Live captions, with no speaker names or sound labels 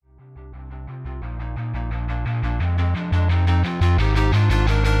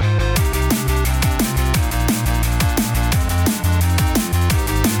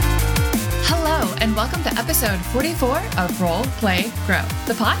episode 44 of Roll, Play, Grow,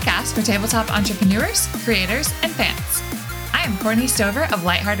 the podcast for tabletop entrepreneurs, creators, and fans. I am Courtney Stover of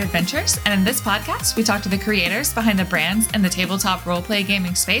Lightheart Adventures, and in this podcast, we talk to the creators behind the brands in the tabletop role-play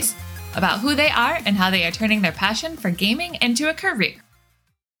gaming space about who they are and how they are turning their passion for gaming into a career.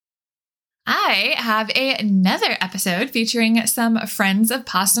 I have another episode featuring some friends of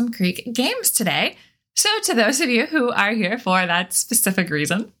Possum Creek Games today. So to those of you who are here for that specific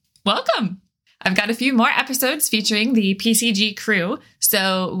reason, welcome. I've got a few more episodes featuring the PCG crew.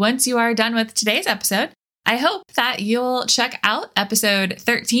 So once you are done with today's episode, I hope that you'll check out episode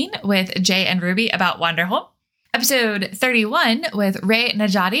 13 with Jay and Ruby about Wanderhome, episode 31 with Ray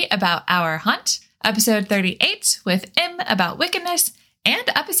Najati about Our Hunt, episode 38 with Im about Wickedness, and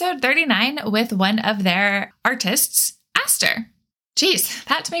episode 39 with one of their artists, Aster. Geez,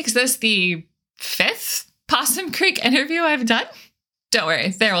 that makes this the 5th Possum Creek interview I've done. Don't worry,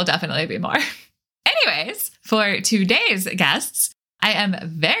 there will definitely be more. Anyways, for today's guests, I am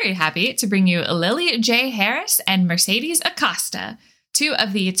very happy to bring you Lily J. Harris and Mercedes Acosta, two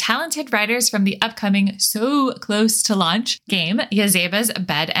of the talented writers from the upcoming so close to launch game, Yazeba's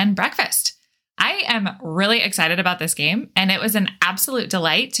Bed and Breakfast. I am really excited about this game, and it was an absolute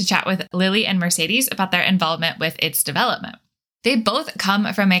delight to chat with Lily and Mercedes about their involvement with its development. They both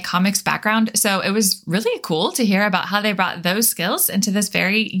come from a comics background, so it was really cool to hear about how they brought those skills into this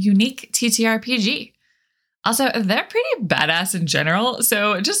very unique TTRPG. Also, they're pretty badass in general,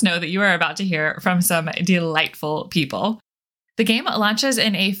 so just know that you are about to hear from some delightful people. The game launches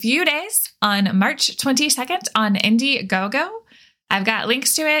in a few days on March 22nd on Indiegogo. I've got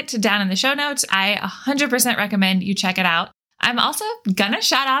links to it down in the show notes. I 100% recommend you check it out. I'm also gonna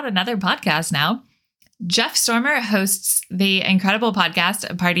shout out another podcast now. Jeff Stormer hosts the incredible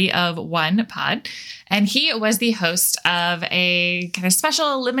podcast Party of One Pod, and he was the host of a kind of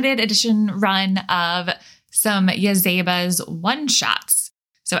special limited edition run of some Yazeba's one-shots.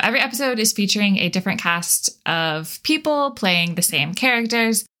 So every episode is featuring a different cast of people playing the same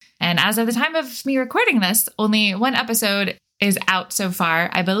characters, and as of the time of me recording this, only one episode is out so far.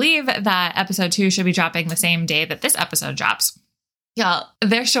 I believe that episode 2 should be dropping the same day that this episode drops. Y'all,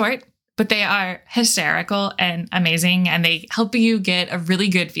 they're short, but they are hysterical and amazing, and they help you get a really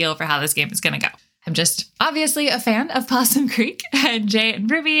good feel for how this game is going to go. I'm just obviously a fan of Possum Creek and Jay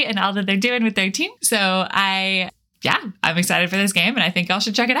and Ruby and all that they're doing with their team. So I'm excited for this game, and I think y'all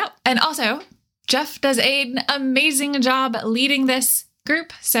should check it out. And also, Jeff does an amazing job leading this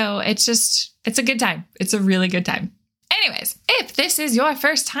group. So it's a good time. It's a really good time. Anyways, if this is your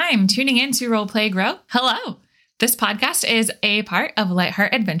first time tuning into Role Play Grow, hello. This podcast is a part of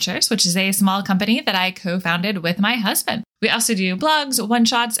Lightheart Adventures, which is a small company that I co-founded with my husband. We also do blogs,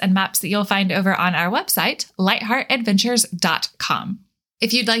 one-shots, and maps that you'll find over on our website, lightheartadventures.com.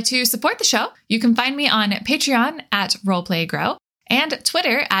 If you'd like to support the show, you can find me on Patreon at RolePlayGrow and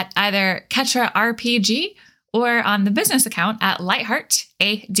Twitter at either KetraRPG or on the business account at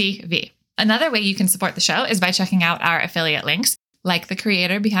LightheartADV. Another way you can support the show is by checking out our affiliate links, like the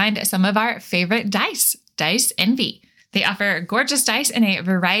creator behind some of our favorite dice, Dice Envy. They offer gorgeous dice in a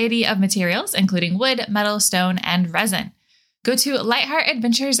variety of materials, including wood, metal, stone, and resin. Go to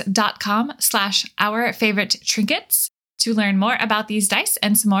lightheartadventures.com/our-favorite-trinkets to learn more about these dice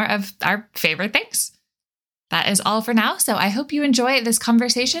and some more of our favorite things. That is all for now, so I hope you enjoy this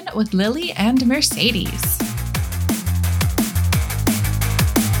conversation with Lily and Mercedes.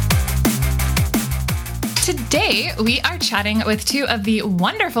 Today, we are chatting with two of the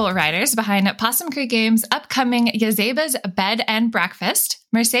wonderful writers behind Possum Creek Games' upcoming Yazeba's Bed and Breakfast,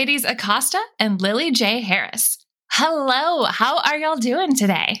 Mercedes Acosta and Lily J. Harris. Hello, how are y'all doing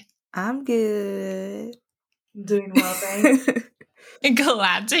today? I'm good. Doing well, thanks.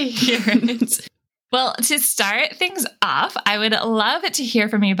 Glad to hear it. Well, to start things off, I would love to hear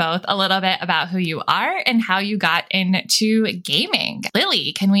from you both a little bit about who you are and how you got into gaming.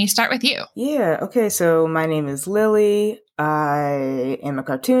 Lily, can we start with you? Yeah, okay, so my name is Lily. I am a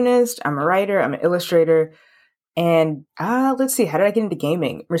cartoonist, I'm a writer, I'm an illustrator, and let's see, how did I get into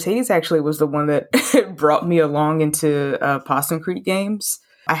gaming? Mercedes actually was the one that brought me along into Possum Creek Games.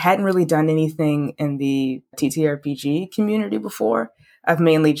 I hadn't really done anything in the TTRPG community before. I've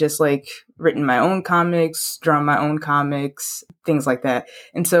mainly just written my own comics, drawn my own comics, things like that.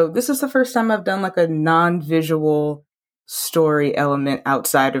 And so this is the first time I've done a non-visual story element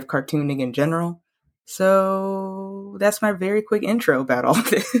outside of cartooning in general. So that's my very quick intro about all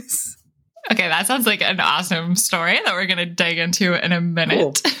this. Okay, that sounds like an awesome story that we're going to dig into in a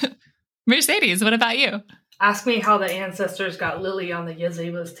minute. Cool. Mercedes, what about you? Ask me how the ancestors got Lily on the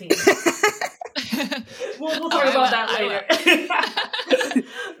Yazeba's team. we'll talk about that later.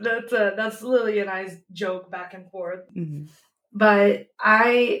 That's Lily and I's joke back and forth. Mhm. But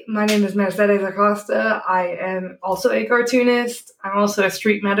my name is Mercedes Acosta. I am also a cartoonist. I'm also a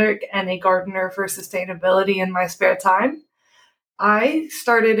street medic and a gardener for sustainability in my spare time. I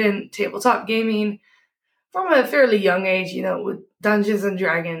started in tabletop gaming from a fairly young age, with Dungeons and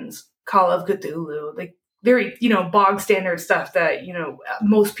Dragons, Call of Cthulhu, like very, bog standard stuff that,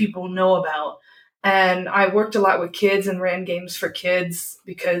 most people know about. And I worked a lot with kids and ran games for kids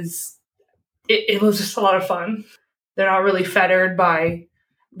because it was just a lot of fun. They're not really fettered by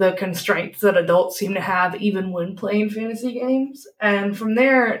the constraints that adults seem to have, even when playing fantasy games. And from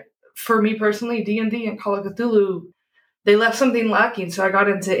there, for me personally, D&D and Call of Cthulhu, they left something lacking. So I got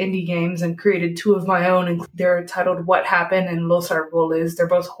into indie games and created two of my own. And they're titled What Happened and Los Arboles. They're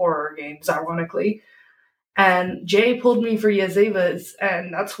both horror games, ironically. And Jay pulled me for Yazevas,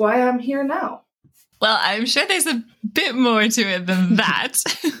 and that's why I'm here now. Well, I'm sure there's a bit more to it than that.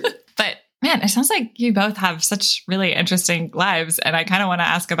 But man, it sounds like you both have such really interesting lives, and I kind of want to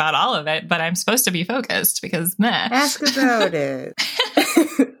ask about all of it, but I'm supposed to be focused because meh. Ask about it.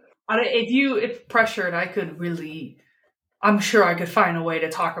 If pressured, I'm sure I could find a way to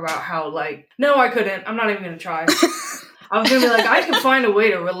talk about how, no, I couldn't. I'm not even going to try. I was going to be I could find a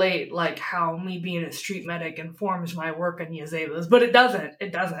way to relate, how me being a street medic informs my work in Yazevas, but it doesn't.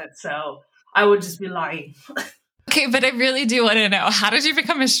 It doesn't. So I would just be lying. Okay, but I really do want to know, how did you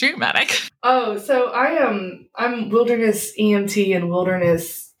become a street medic? Oh, so I'm wilderness EMT and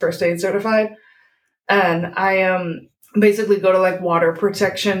wilderness first aid certified. And I basically go to water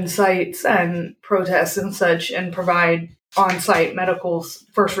protection sites and protests and such and provide on-site medical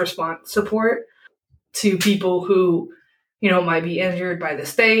first response support to people who, might be injured by the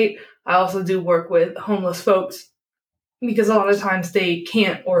state. I also do work with homeless folks because a lot of times they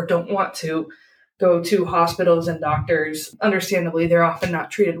can't or don't want to go to hospitals and doctors. Understandably, they're often not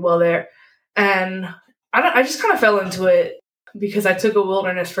treated well there. And I just kind of fell into it because I took a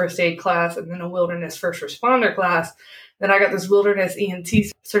wilderness first aid class and then a wilderness first responder class. Then I got this wilderness EMT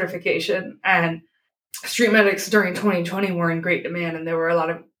certification, and street medics during 2020 were in great demand. And there were a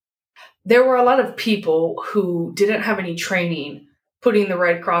lot of people who didn't have any training putting the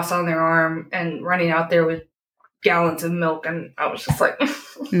Red Cross on their arm and running out there with gallons of milk. And I was just like,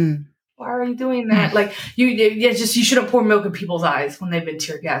 why are you doing that? You shouldn't pour milk in people's eyes when they've been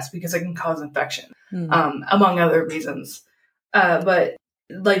tear gassed because it can cause infection, among other reasons. But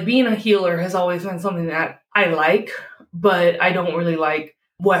being a healer has always been something that I like, but I don't really like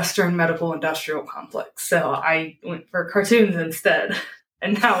Western medical industrial complex. So I went for cartoons instead.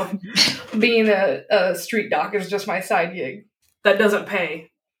 And now being a street doc is just my side gig that doesn't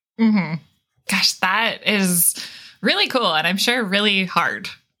pay. Mm-hmm. Gosh, that is really cool. And I'm sure really hard.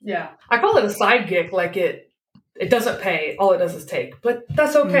 Yeah. I call it a side gig. It doesn't pay. All it does is take. But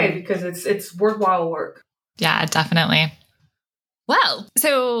that's okay because it's worthwhile work. Yeah, definitely. Well,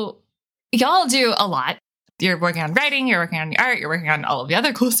 so y'all do a lot. You're working on writing, you're working on your art, you're working on all of the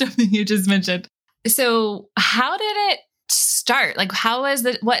other cool stuff that you just mentioned. So how did it start?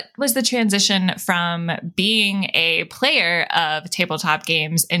 What was the transition from being a player of tabletop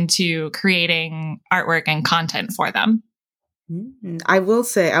games into creating artwork and content for them? I will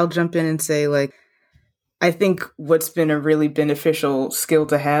say, I'll jump in and say, I think what's been a really beneficial skill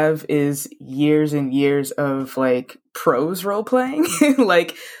to have is years and years of prose role playing.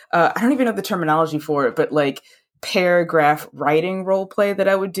 I don't even know the terminology for it, but paragraph writing role play that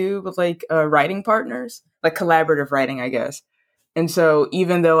I would do with writing partners, collaborative writing, I guess. And so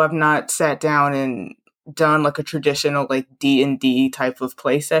even though I've not sat down and done a traditional D&D type of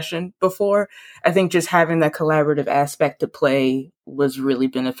play session before, I think just having that collaborative aspect to play was really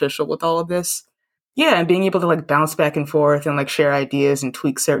beneficial with all of this. Yeah, and being able to bounce back and forth and share ideas and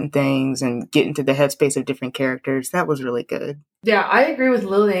tweak certain things and get into the headspace of different characters, that was really good. Yeah, I agree with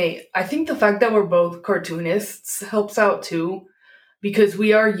Lily. I think the fact that we're both cartoonists helps out too, because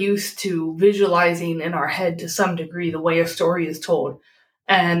we are used to visualizing in our head to some degree the way a story is told.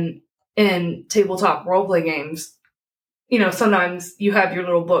 And in tabletop roleplay games, sometimes you have your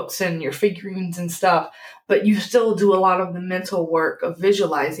little books and your figurines and stuff, but you still do a lot of the mental work of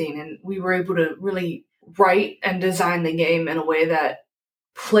visualizing. And we were able to really write and design the game in a way that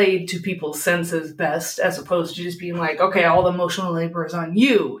played to people's senses best, as opposed to just being okay, all the emotional labor is on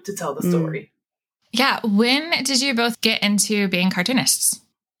you to tell the story. Yeah. When did you both get into being cartoonists?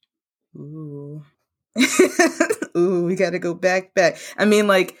 Ooh. Ooh, we got to go back. I mean,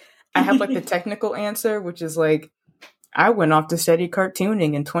 I have the technical answer, which is I went off to study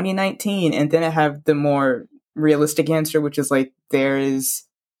cartooning in 2019. And then I have the more realistic answer, which is there is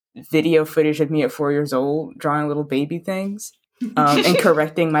video footage of me at 4 years old drawing little baby things. And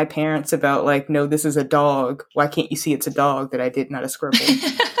correcting my parents about like, no, this is a dog. Why can't you see it's a dog that I did, not a scribble?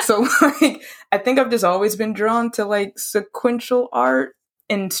 So like, I think I've just always been drawn to like sequential art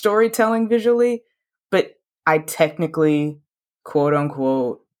and storytelling visually, but I technically, quote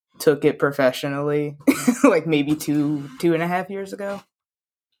unquote, took it professionally like maybe 2.5 years ago.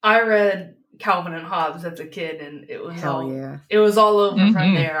 I read Calvin and Hobbes as a kid, and it was it was all over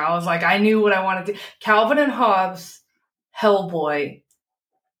from there. I was like, I knew what I wanted to. Calvin and Hobbes, Hellboy,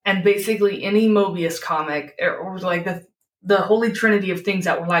 and basically any Mobius comic, or like the holy trinity of things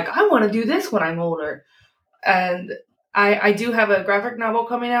that were like, I want to do this when I'm older. And I do have a graphic novel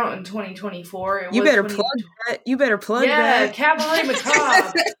coming out in 2024. You better plug that. You better plug that. Yeah, Cabaret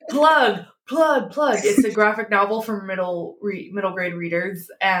Macabre. Plug. It's a graphic novel for middle grade readers.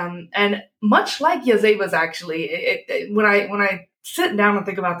 And much like Yazeba's, actually, when I sit down and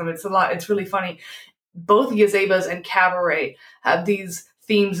think about them, it's really funny. Both Yazeba's and Cabaret have these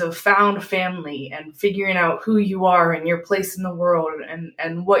themes of found family and figuring out who you are and your place in the world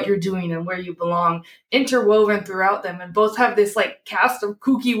and what you're doing and where you belong interwoven throughout them. And both have this like cast of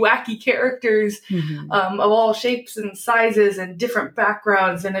kooky, wacky characters of all shapes and sizes and different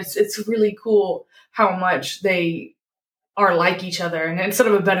backgrounds. And it's really cool how much they are like each other. And instead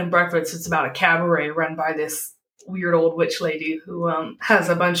of a bed and breakfast, it's about a cabaret run by this weird old witch lady who has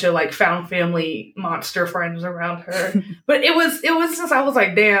a bunch of like found family monster friends around her. But it was just, I was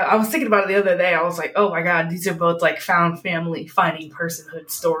like, damn, I was thinking about it the other day. I was like, oh my God, these are both like found family finding personhood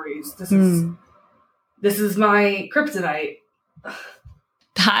stories. This is my kryptonite.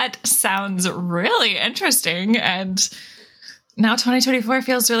 That sounds really interesting. And now 2024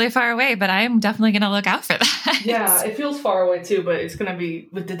 feels really far away, but I'm definitely going to look out for that. Yeah, it feels far away too, but it's going to be,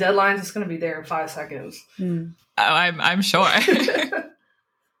 with the deadlines, it's going to be there in 5 seconds. Oh, I'm sure.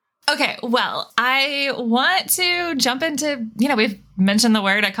 Okay, well, I want to jump into, we've mentioned the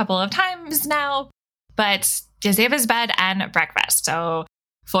word a couple of times now, but Yazeba's Bed and Breakfast. So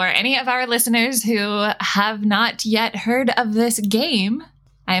for any of our listeners who have not yet heard of this game,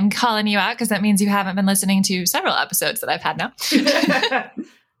 I'm calling you out because that means you haven't been listening to several episodes that I've had now.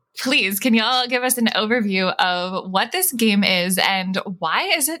 Please, can y'all give us an overview of what this game is and why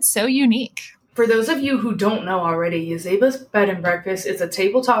is it so unique? For those of you who don't know already, Yazeba's Bed and Breakfast is a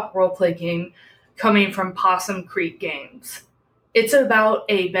tabletop roleplay game coming from Possum Creek Games. It's about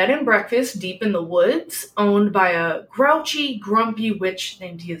a bed and breakfast deep in the woods owned by a grouchy, grumpy witch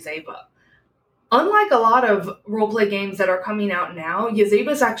named Yazeba. Unlike a lot of roleplay games that are coming out now,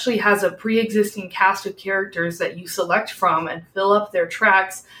 Yazeba's actually has a pre-existing cast of characters that you select from and fill up their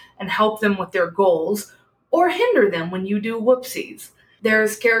tracks and help them with their goals, or hinder them when you do whoopsies.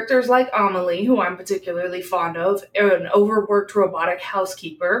 There's characters like Amelie, who I'm particularly fond of, an overworked robotic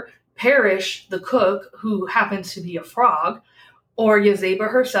housekeeper, Parrish, the cook, who happens to be a frog, or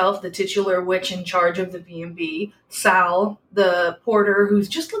Yazeba herself, the titular witch in charge of the B&B, Sal, the porter who's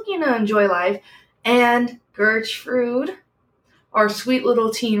just looking to enjoy life, and Gertrude, our sweet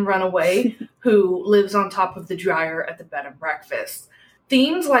little teen runaway who lives on top of the dryer at the bed and breakfast.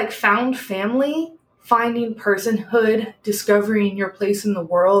 Themes like found family, finding personhood, discovering your place in the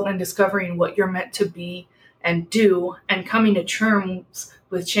world, and discovering what you're meant to be and do, and coming to terms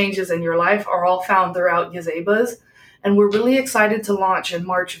with changes in your life are all found throughout Yazeba's. And we're really excited to launch in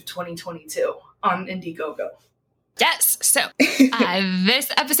March of 2022 on Indiegogo. Yes. So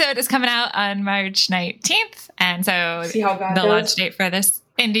this episode is coming out on March 19th. And so the launch date for this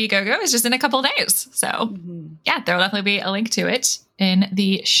Indiegogo is just in a couple of days. So yeah, there will definitely be a link to it in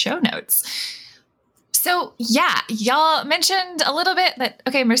the show notes. So yeah, y'all mentioned a little bit that,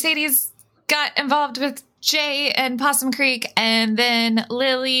 okay, Mercedes got involved with Jay and Possum Creek, and then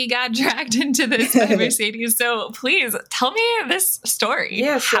Lily got dragged into this by Mercedes. So please tell me this story.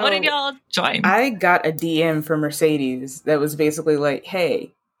 Yeah, so how did y'all join? I got a DM from Mercedes that was basically like,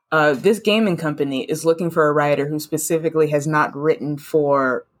 hey, this gaming company is looking for a writer who specifically has not written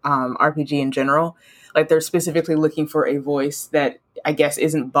for RPG in general. Like, they're specifically looking for a voice that I guess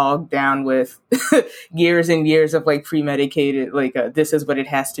isn't bogged down with years and years of like premedicated, like this is what it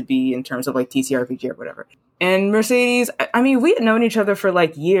has to be in terms of like TCRPG or whatever. And Mercedes, I mean, we had known each other for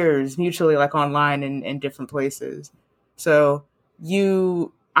like years mutually, like online and in different places. So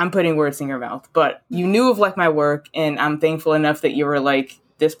I'm putting words in your mouth, but you knew of like my work, and I'm thankful enough that you were like,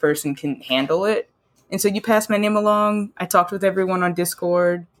 this person can handle it. And so you passed my name along. I talked with everyone on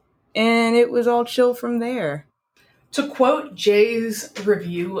Discord, and it was all chill from there. To quote Jay's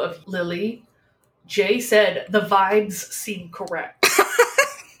review of Lily, Jay said, the vibes seem correct.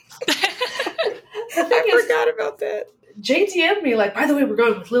 I forgot about that. Jay DM'd me like, by the way, we're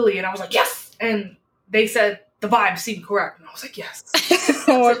going with Lily. And I was like, yes. And they said the vibe seemed correct. And I was like, yes.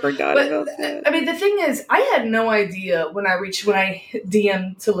 Oh, I forgot about that. I mean, the thing is, I had no idea when I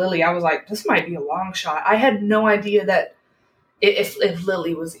DM'd to Lily, I was like, this might be a long shot. I had no idea that if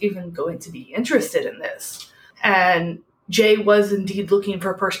Lily was even going to be interested in this. And Jay was indeed looking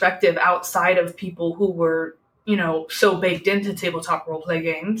for perspective outside of people who were, so baked into tabletop roleplay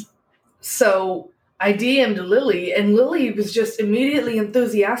games. So I DM'd Lily, and Lily was just immediately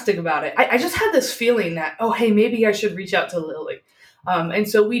enthusiastic about it. I just had this feeling that, oh, hey, maybe I should reach out to Lily. And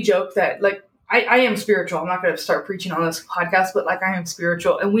so we joked that, like, I am spiritual. I'm not going to start preaching on this podcast, but, like, I am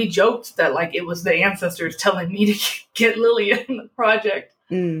spiritual. And we joked that, like, it was the ancestors telling me to get Lily in the project.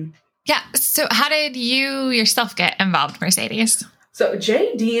 Mm. Yeah. So how did you yourself get involved, Mercedes? So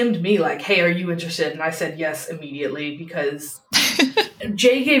Jay DM'd me like, hey, are you interested? And I said yes immediately because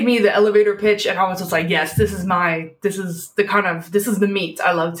Jay gave me the elevator pitch and I was just like, yes, this is the meat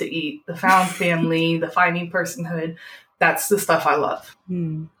I love to eat. The found family, the finding personhood. That's the stuff I love.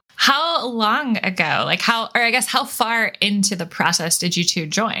 Hmm. How long ago, how far into the process did you two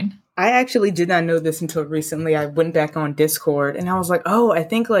join? I actually did not know this until recently. I went back on Discord and I was like, oh, I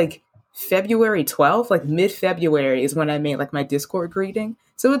think like February 12th, like mid-February is when I made like my Discord greeting.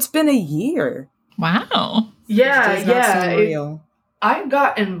 So it's been a year. Wow. Yeah. I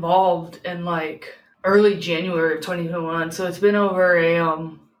got involved in like early January of 2021. So it's been over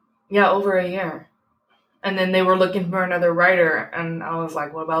a year. And then they were looking for another writer. And I was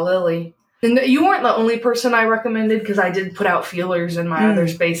like, what about Lily? And you weren't the only person I recommended because I did put out feelers in my other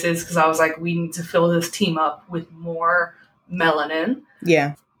spaces because I was like, we need to fill this team up with more melanin.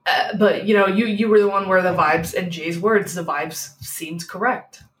 Yeah. But, you were the one where the vibes, and Jay's words, the vibes seemed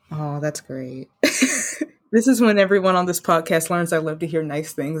correct. Oh, that's great. This is when everyone on this podcast learns I love to hear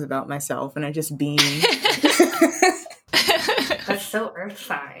nice things about myself, and I just beam. That's so earth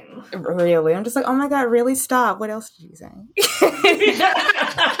sign. Really? I'm just like, oh my God, really? Stop. What else did you say?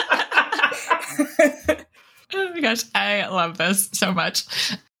 Oh my gosh, I love this so much.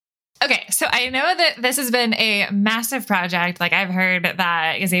 Okay, so I know that this has been a massive project. Like, I've heard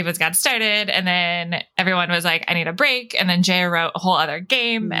that Yazeva's got started, and then everyone was like, I need a break. And then Jay wrote a whole other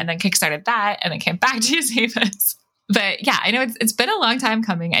game, and then kickstarted that, and then came back to Yazeva's. But yeah, I know it's been a long time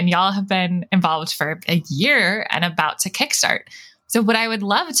coming, and y'all have been involved for a year and about to kickstart. So what I would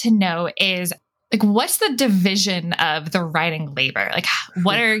love to know is, like, what's the division of the writing labor? Like,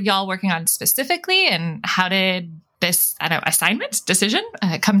 what are y'all working on specifically, and how did this, assignment, decision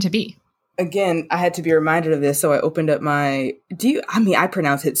come to be? Again, I had to be reminded of this, so I opened up I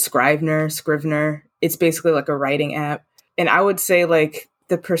pronounce it Scrivener. It's basically like a writing app. And I would say, like,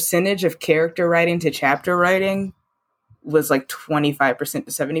 the percentage of character writing to chapter writing was like 25%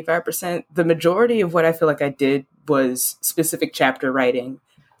 to 75%. The majority of what I feel like I did was specific chapter writing,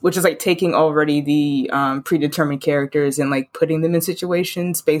 which is like taking already the predetermined characters and like putting them in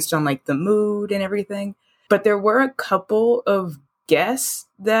situations based on like the mood and everything. But there were a couple of guests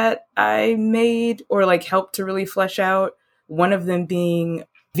that I made or like helped to really flesh out. One of them being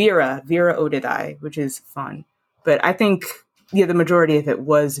Vera Odidai, which is fun. But I think, the majority of it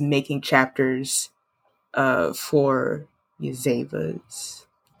was making chapters for Yazeva's.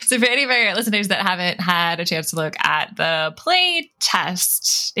 So for any of our listeners that haven't had a chance to look at the play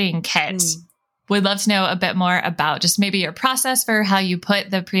testing kit, would love to know a bit more about just maybe your process for how you put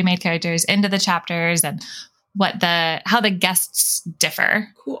the pre-made characters into the chapters and how the guests differ.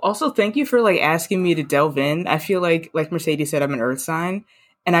 Cool. Also, thank you for like asking me to delve in. I feel like Mercedes said, I'm an earth sign,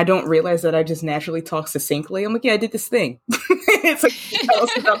 and I don't realize that I just naturally talk succinctly. I'm like, yeah, I did this thing. It's like, tell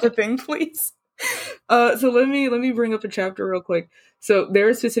us about the thing, please. So let me bring up a chapter real quick. So there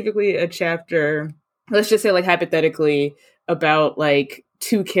is specifically a chapter, let's just say like hypothetically, about like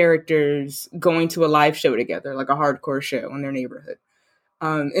two characters going to a live show together, like a hardcore show in their neighborhood.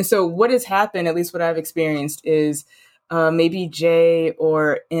 And so what has happened, at least what I've experienced, is maybe Jay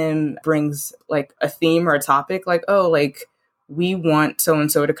or M brings like a theme or a topic, like, oh, like we want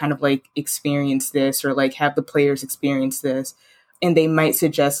so-and-so to kind of like experience this or like have the players experience this. And they might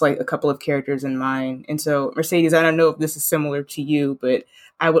suggest like a couple of characters in mind. And so Mercedes, I don't know if this is similar to you, but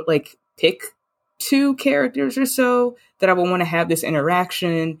I would like pick 2 characters or so that I would want to have this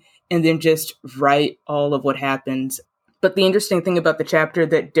interaction and then just write all of what happens. But the interesting thing about the chapter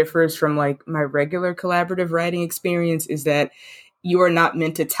that differs from like my regular collaborative writing experience is that you are not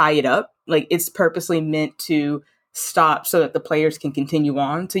meant to tie it up. Like it's purposely meant to stop so that the players can continue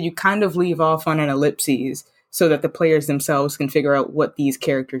on. So you kind of leave off on an ellipses so that the players themselves can figure out what these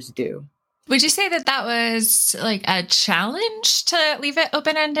characters do. Would you say that was like a challenge to leave it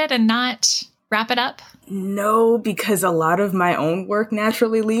open-ended and not wrap it up? No, because a lot of my own work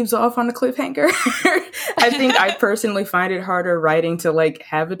naturally leaves off on a cliffhanger. I think I personally find it harder writing to like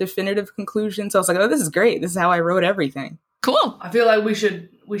have a definitive conclusion. So I was like, oh, this is great. This is how I wrote everything. Cool. I feel like we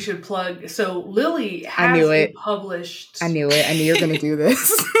should plug. So Lily has a published. I knew it. I knew you were going to do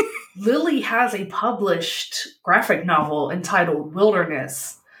this. Lily has a published graphic novel entitled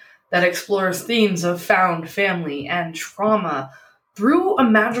Wilderness that explores themes of found family and trauma through a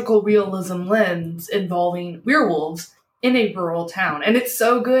magical realism lens involving werewolves in a rural town. And it's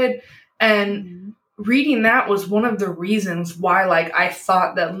so good. And reading that was one of the reasons why, like, I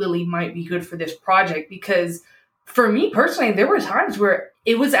thought that Lily might be good for this project, because for me personally, there were times where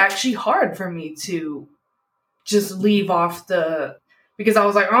it was actually hard for me to just leave off because I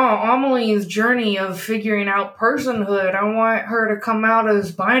was like, oh, Amelie's journey of figuring out personhood, I want her to come out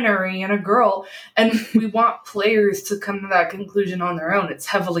as binary and a girl. And we want players to come to that conclusion on their own. It's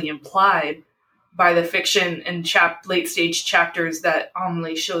heavily implied by the fiction and late stage chapters that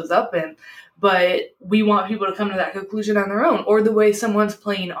Amelie shows up in. But we want people to come to that conclusion on their own. Or the way someone's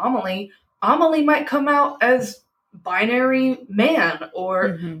playing Amelie might come out as binary man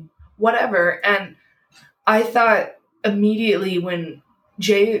or whatever. And I thought immediately when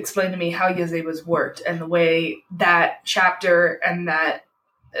Jay explained to me how Yazeba's worked and the way that chapter and that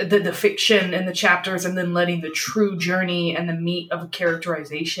the fiction and the chapters and then letting the true journey and the meat of a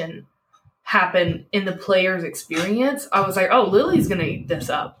characterization happen in the player's experience, I was like, oh, Lily's going to eat this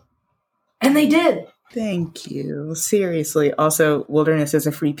up. And they did. Thank you. Seriously. Also, Wilderness is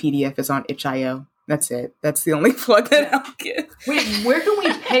a free PDF. It's on itch.io. That's it. That's the only plug that I'll give. Wait, where can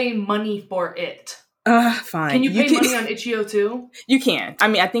we pay money for it? Fine. Can you pay money on itch.io too? You can. I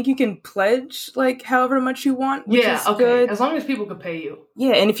mean, I think you can pledge like however much you want. Which is okay. good. As long as people could pay you.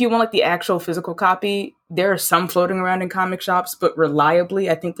 Yeah, and if you want like the actual physical copy, there are some floating around in comic shops, but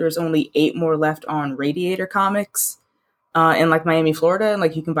reliably, I think there's only 8 more left on Radiator Comics. In like Miami, Florida, and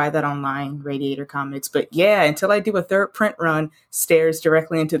like you can buy that online, Radiator Comics. But yeah, until I do a third print run, stares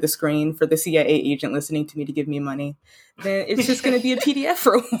directly into the screen for the CIA agent listening to me to give me money, then it's just going to be a PDF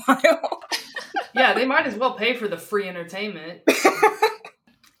for a while. Yeah, they might as well pay for the free entertainment.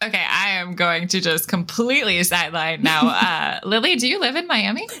 Okay, I am going to just completely sideline now. Lily, do you live in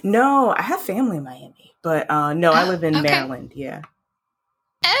Miami? No, I have family in Miami, but no, I live in Maryland. Yeah.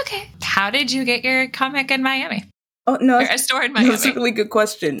 Okay. How did you get your comic in Miami? Oh, no. A store in Miami. That's a really good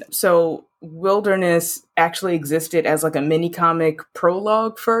question. So Wilderness actually existed as like a mini comic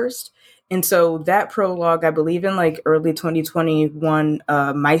prologue first. And so that prologue, I believe in like early 2021,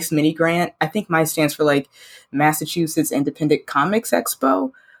 MICE mini grant. I think MICE stands for like Massachusetts Independent Comics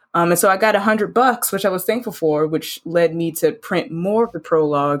Expo. And so I got $100, which I was thankful for, which led me to print more of the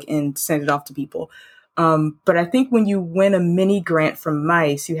prologue and send it off to people. But I think when you win a mini grant from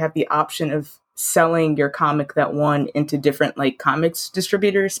MICE, you have the option of selling your comic that won into different like comics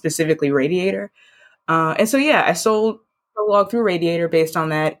distributors, specifically Radiator. And so, yeah, I sold prologue through Radiator based on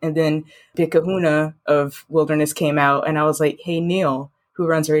that. And then Big Kahuna of Wilderness came out and I was like, hey, Neil, who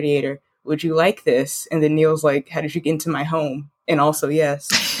runs Radiator, would you like this? And then Neil's like, how did you get into my home? And also, yes.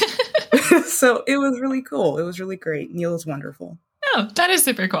 So it was really cool. It was really great. Neil is wonderful. Oh, that is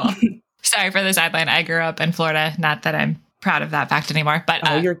super cool. Sorry for the sideline. I grew up in Florida. Not that I'm proud of that fact anymore, but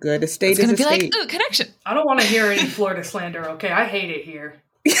oh, you're good. A state is a state. Like, ooh, connection. I don't want to hear any Florida slander. Okay, I hate it here.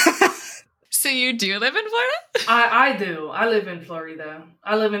 So you do live in Florida? I do. I live in Florida.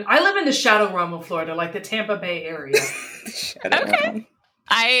 I live in the shadow realm of Florida, like the Tampa Bay area. Okay.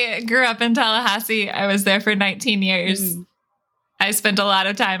 I grew up in Tallahassee. I was there for 19 years. I spent a lot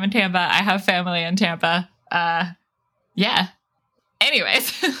of time in Tampa. I have family in Tampa. Yeah.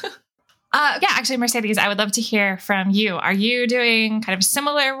 Anyways. Yeah, actually, Mercedes, I would love to hear from you. Are you doing kind of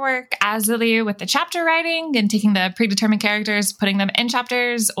similar work as Lily with the chapter writing and taking the predetermined characters, putting them in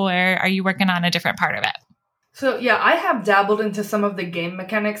chapters, or are you working on a different part of it? So, yeah, I have dabbled into some of the game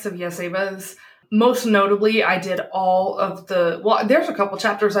mechanics of Yazeba's. Most notably, I did all of there's a couple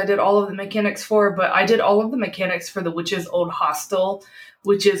chapters I did all of the mechanics for, but I did all of the mechanics for The Witch's Old Hostel,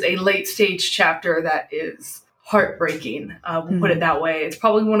 which is a late stage chapter that is heartbreaking. We'll put it that way. It's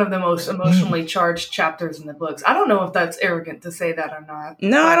probably one of the most emotionally charged chapters in the books. I don't know if that's arrogant to say that or not.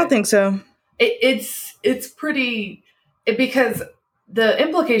 No, I don't think so. It's pretty, because the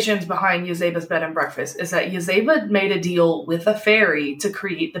implications behind Yazeba's bed and breakfast is that Yazeba made a deal with a fairy to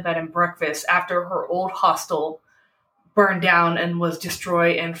create the bed and breakfast after her old hostel burned down and was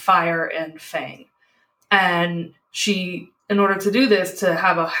destroyed in fire and fang. And she, in order to do this, to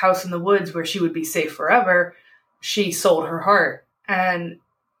have a house in the woods where she would be safe forever, she sold her heart. And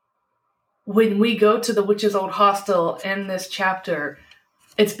when we go to the Witch's Old Hostel in this chapter,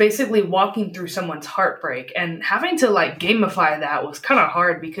 it's basically walking through someone's heartbreak, and having to like gamify that was kind of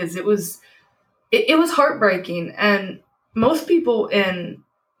hard because it was heartbreaking. And most people in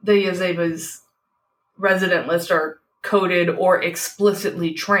the Yazeba's resident list are coded or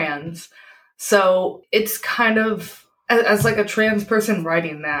explicitly trans. So it's kind of, as like a trans person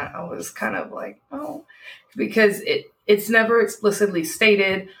writing that, I was kind of like, oh, because it's never explicitly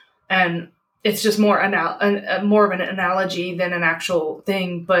stated, and it's just more more of an analogy than an actual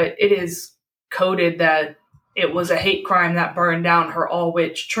thing, but it is coded that it was a hate crime that burned down her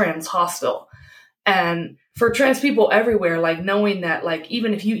all-witch trans hostel. And for trans people everywhere, like knowing that, like,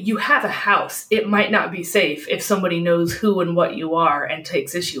 even if you have a house, it might not be safe if somebody knows who and what you are and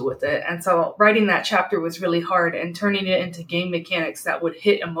takes issue with it. And so writing that chapter was really hard, and turning it into game mechanics that would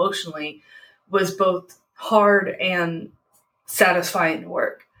hit emotionally was both hard and satisfying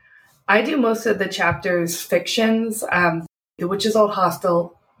work. I do most of the chapters fictions, The Witch's Old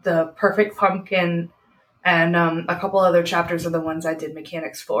Hostel, The Perfect Pumpkin, and a couple other chapters are the ones I did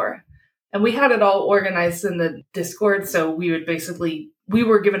mechanics for. And we had it all organized in the Discord, so we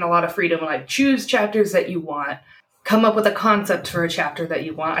were given a lot of freedom, like choose chapters that you want, come up with a concept for a chapter that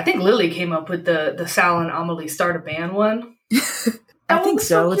you want. I think Lily came up with the Sal and Amelie start a band one. I think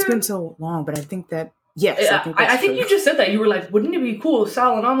so. It's been so long, but I think that, yes. Yeah, I think you just said that. You were like, wouldn't it be cool if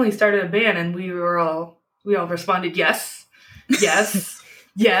Sal and Amelie started a band? And we all responded, yes, yes,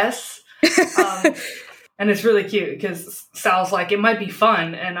 yes. And it's really cute because Sal's like, it might be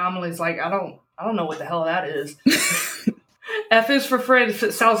fun. And Amelie's like, I don't know what the hell that is. F is for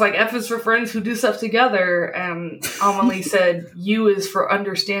friends. Sal's like, F is for friends who do stuff together. And Amelie said, U is for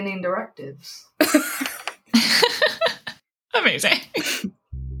understanding directives. Amazing.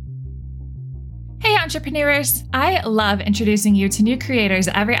 Hey, entrepreneurs. I love introducing you to new creators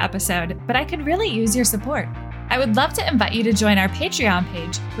every episode, but I could really use your support. I would love to invite you to join our Patreon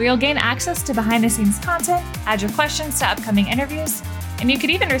page, where you'll gain access to behind-the-scenes content, add your questions to upcoming interviews, and you could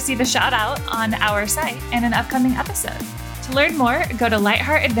even receive a shout-out on our site in an upcoming episode. To learn more, go to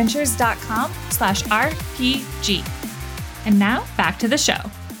lightheartadventures.com/RPG. And now, back to the show.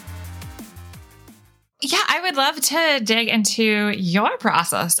 Yeah, I would love to dig into your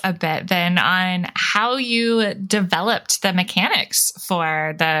process a bit then on how you developed the mechanics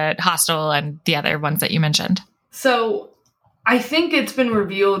for the hostel and the other ones that you mentioned. So I think it's been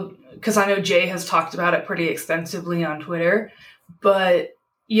revealed, because I know Jay has talked about it pretty extensively on Twitter, but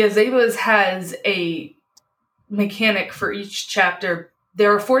Yazeba's has a mechanic for each chapter.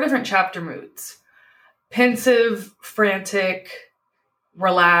 There are 4 different chapter moods: pensive, frantic,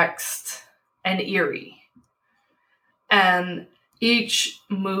 relaxed, and eerie. And each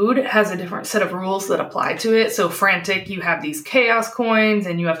mood has a different set of rules that apply to it. So frantic, you have these chaos coins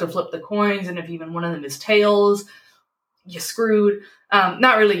and you have to flip the coins. And if even one of them is tails, you're screwed.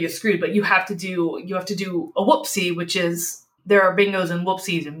 Not really you're screwed, but you have to do a whoopsie, which is, there are bingos and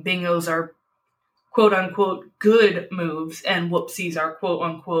whoopsies, and bingos are quote unquote good moves and whoopsies are quote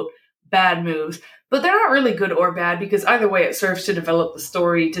unquote bad moves. But they're not really good or bad, because either way it serves to develop the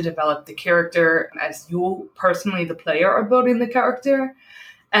story, to develop the character, as you personally, the player, are building the character.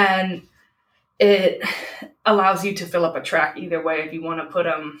 And it allows you to fill up a track either way if you want to put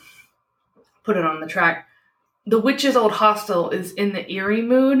it on the track. The Witch's Old Hostel is in the eerie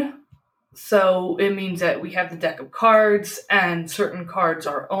mood. So it means that we have the deck of cards, and certain cards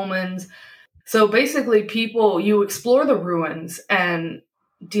are omens. So basically you explore the ruins and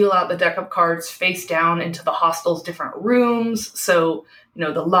deal out the deck of cards face down into the hostel's different rooms. So,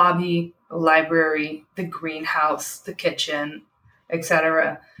 the lobby, the library, the greenhouse, the kitchen,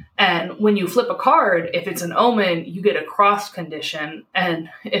 etc. And when you flip a card, if it's an omen, you get a cross condition. And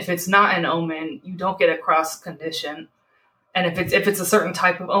if it's not an omen, you don't get a cross condition. And if it's a certain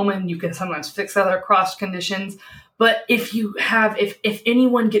type of omen, you can sometimes fix other cross conditions. But if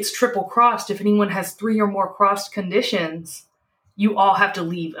anyone gets triple crossed, if anyone has 3 or more crossed conditions, you all have to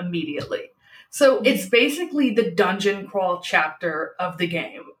leave immediately. So it's basically the dungeon crawl chapter of the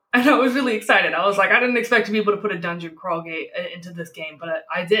game. And I was really excited. I was like, I didn't expect to be able to put a dungeon crawl into this game, but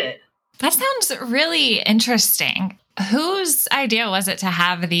I did. That sounds really interesting. Whose idea was it to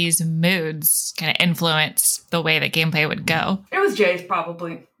have these moods kind of influence the way that gameplay would go? It was Jay's,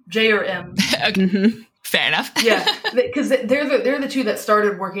 probably. Jay or M. Okay. Mm-hmm. Fair enough. Yeah, because they're the two that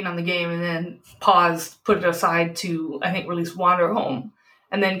started working on the game and then paused, put it aside to, I think, release Wanderhome,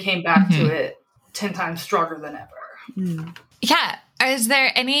 and then came back to it 10 times stronger than ever. Mm. Yeah. Is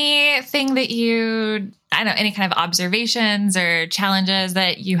there anything that any kind of observations or challenges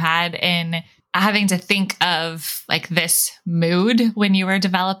that you had in having to think of like this mood when you were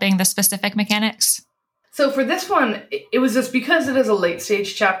developing the specific mechanics? So for this one, it was just because it is a late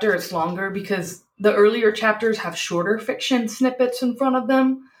stage chapter, it's longer because the earlier chapters have shorter fiction snippets in front of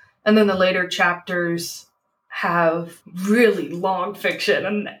them. And then the later chapters have really long fiction.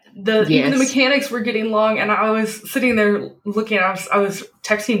 And even the mechanics were getting long. And I was sitting there looking, I was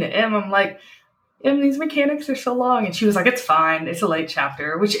texting to Em. I'm like, Em, these mechanics are so long. And she was like, it's fine. It's a late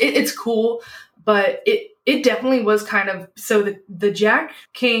chapter, which it's cool. But it definitely was kind of, so the Jack,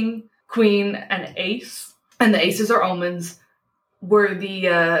 King, Queen, and Ace, and the aces are omens, were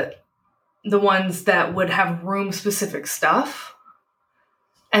the ones that would have room-specific stuff.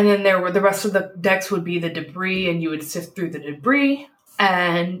 And then there were the rest of the decks would be the debris, and you would sift through the debris.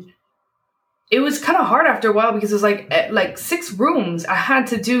 And it was kind of hard after a while because it was like 6 rooms. I had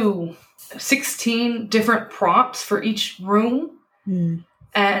to do 16 different prompts for each room. Mm.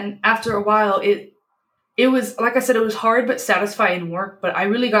 And after a while, it was, like I said, it was hard but satisfying work. But I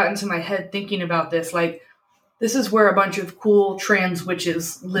really got into my head thinking about this. Like, this is where a bunch of cool trans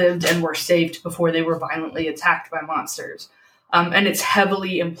witches lived and were saved before they were violently attacked by monsters. And it's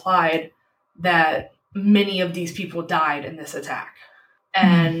heavily implied that many of these people died in this attack.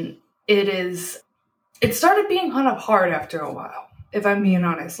 And it started being kind of hard after a while, if I'm being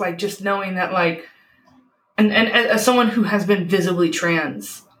honest. Like, just knowing that, like, and as someone who has been visibly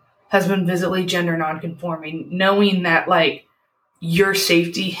trans, has been visibly gender nonconforming, knowing that, like, your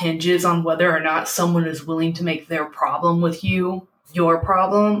safety hinges on whether or not someone is willing to make their problem with you your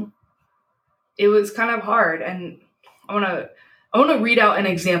problem, it was kind of hard. And I want to read out an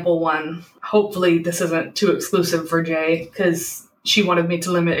example one. Hopefully this isn't too exclusive for Jay, because she wanted me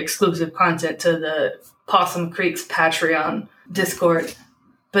to limit exclusive content to the Possum Creek's Patreon Discord.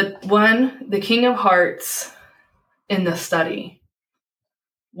 But one, the King of Hearts in the study.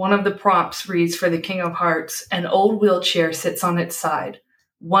 One of the prompts reads for the King of Hearts, an old wheelchair sits on its side,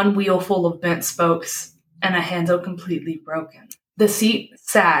 one wheel full of bent spokes, and a handle completely broken. The seat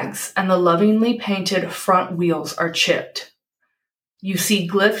sags, and the lovingly painted front wheels are chipped. You see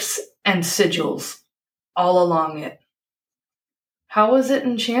glyphs and sigils all along it. How is it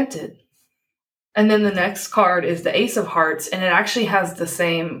enchanted? And then the next card is the Ace of Hearts, and it actually has the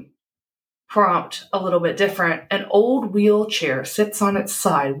same prompt, a little bit different. An old wheelchair sits on its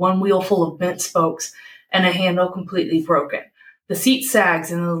side, one wheel full of bent spokes, and a handle completely broken. The seat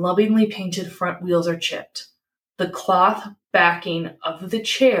sags, and the lovingly painted front wheels are chipped. The cloth backing of the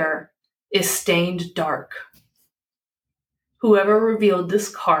chair is stained dark. Whoever revealed this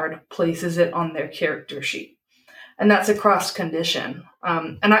card places it on their character sheet. And that's across condition.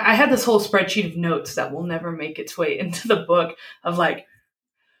 And I had this whole spreadsheet of notes that will never make its way into the book of, like,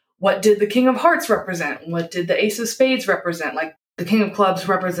 what did the King of Hearts represent? What did the Ace of Spades represent? Like, the King of Clubs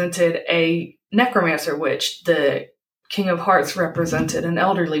represented a necromancer witch. The King of Hearts represented an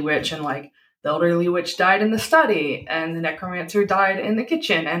elderly witch. And, like, the elderly witch died in the study. And the necromancer died in the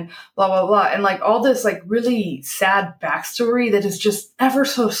kitchen. And blah, blah, blah. And, like, all this, like, really sad backstory that is just ever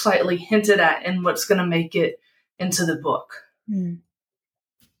so slightly hinted at in what's going to make it into the book.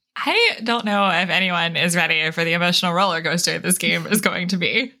 I don't know if anyone is ready for the emotional roller coaster this game is going to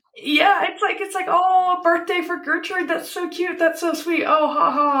be. Yeah, it's like, oh, a birthday for Gertrude. That's so cute. That's so sweet. Oh,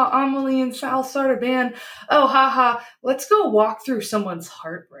 haha, Amelie and Sal start a band. Oh, haha, let's go walk through someone's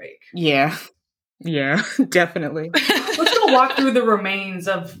heartbreak. Yeah, definitely. Let's go walk through the remains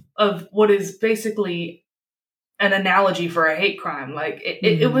of what is basically an analogy for a hate crime. Like,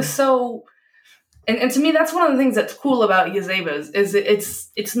 it was so... And to me, that's one of the things that's cool about Yazeba's, is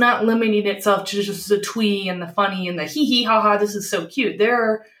it's not limiting itself to just the twee and the funny and the hee ha, this is so cute.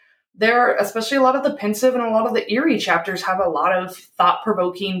 There are, especially a lot of the pensive and a lot of the eerie chapters have a lot of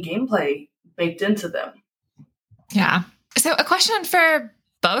thought-provoking gameplay baked into them. Yeah. So a question for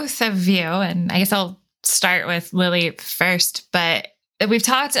both of you, and I guess I'll start with Lily first, but we've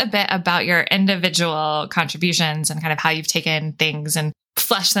talked a bit about your individual contributions and kind of how you've taken things and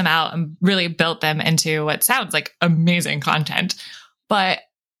fleshed them out and really built them into what sounds like amazing content. But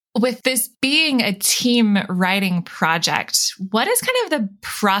with this being a team writing project, what has kind of the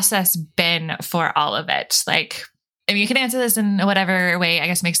process been for all of it? Like, I mean, you can answer this in whatever way I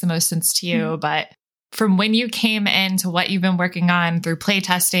guess makes the most sense to you, but from when you came into what you've been working on through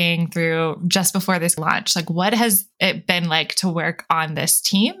playtesting, through just before this launch, like, what has it been like to work on this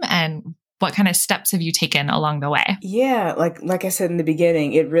team, and what kind of steps have you taken along the way? Yeah, like I said in the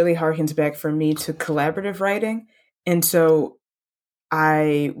beginning, it really harkens back for me to collaborative writing. And so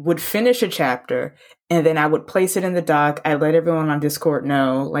I would finish a chapter and then I would place it in the doc. I let everyone on Discord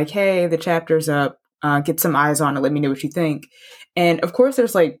know, like, hey, the chapter's up, get some eyes on it. Let me know what you think. And of course,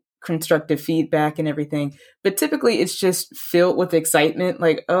 there's like constructive feedback and everything. But typically it's just filled with excitement,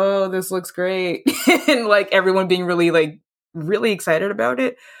 like, oh, this looks great. And like everyone being really excited about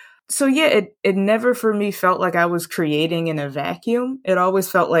it. So yeah, it never for me felt like I was creating in a vacuum. It always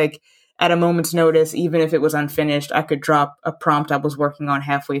felt like at a moment's notice, even if it was unfinished, I could drop a prompt I was working on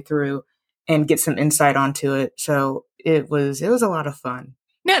halfway through and get some insight onto it. So it was a lot of fun.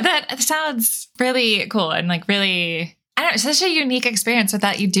 No, that sounds really cool and like really, I don't know, such a unique experience with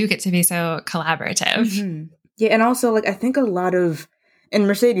that you do get to be so collaborative. Mm-hmm. Yeah, and also like I think a lot of, and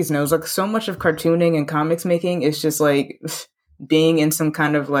Mercedes knows, like so much of cartooning and comics making is just like being in some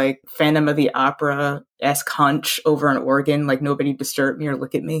kind of like Phantom of the Opera-esque hunch over an organ, like nobody disturb me or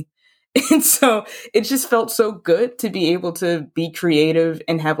look at me. And so it just felt so good to be able to be creative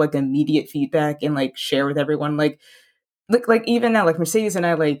and have like immediate feedback and like share with everyone. Like even now, like Mercedes and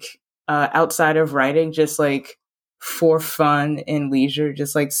I, like outside of writing, just like for fun and leisure,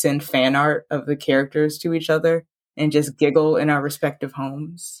 just like send fan art of the characters to each other and just giggle in our respective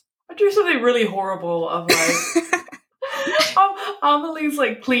homes. I do something really horrible of like Amelie's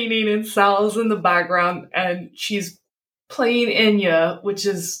like cleaning and Sal's in the background and she's playing Enya, which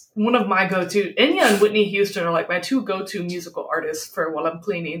is one of my go-to. Enya and Whitney Houston are like my two go-to musical artists for while I'm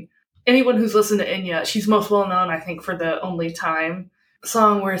cleaning. Anyone who's listened to Enya, she's most well known, I think, for the Only Time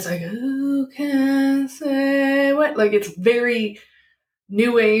song where it's like, who can say what? Like it's very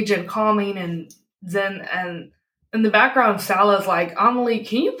new age and calming and zen. And in the background, Sala's like, Amelie,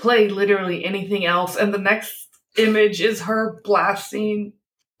 can you play literally anything else? And the next image is her blasting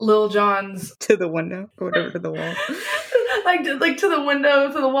Lil Jon's to the window, go over to the wall. like to the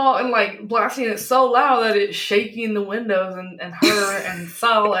window, to the wall, and like blasting it so loud that it's shaking the windows and her and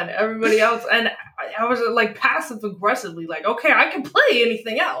Sal and everybody else. And I was like passive aggressively like, okay, I can play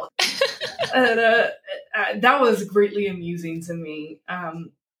anything else. And that was greatly amusing to me.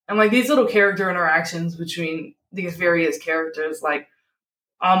 And like these little character interactions between these various characters, like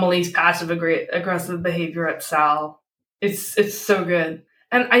Amelie's passive aggressive behavior at Sal, it's so good.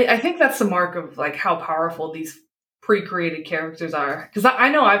 And I think that's the mark of like how powerful these pre-created characters are. Because I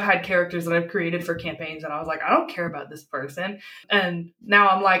know I've had characters that I've created for campaigns and I was like, I don't care about this person. And now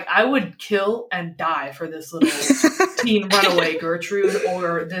I'm like, I would kill and die for this little teen runaway Gertrude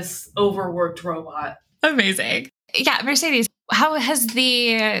or this overworked robot. Amazing. Yeah, Mercedes, how has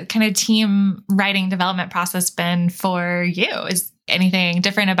the kind of team writing development process been for you? Is anything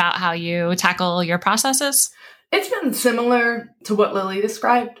different about how you tackle your processes? It's been similar to what Lily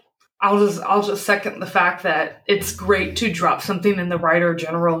described. I'll just second the fact that it's great to drop something in the writer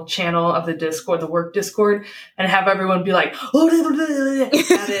general channel of the Discord, the work Discord, and have everyone be like, oh, at it,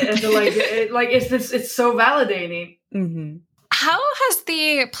 and it's so validating. Mm-hmm. How has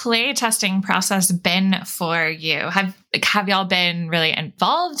the play testing process been for you? Have y'all been really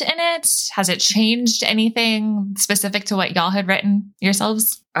involved in it? Has it changed anything specific to what y'all had written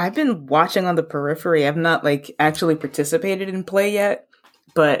yourselves? I've been watching on the periphery. I've not like actually participated in play yet,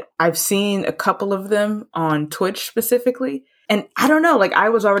 but I've seen a couple of them on Twitch specifically. And I don't know, like I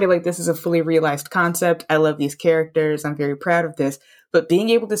was already like, this is a fully realized concept. I love these characters. I'm very proud of this. But being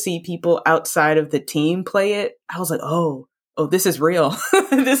able to see people outside of the team play it, I was like, oh, this is real.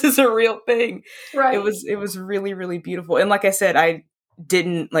 This is a real thing. Right. It was really, really beautiful. And like I said, I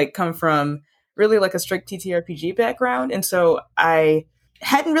didn't like come from really like a strict TTRPG background. And so I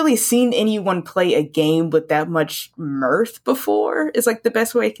hadn't really seen anyone play a game with that much mirth before, is like the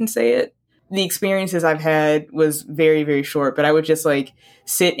best way I can say it. The experiences I've had was very, very short, but I would just like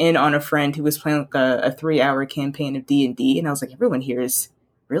sit in on a friend who was playing like a 3-hour campaign of D&D. And I was like, everyone here is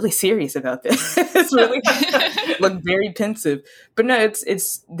really serious about this. It's really look very pensive. But no,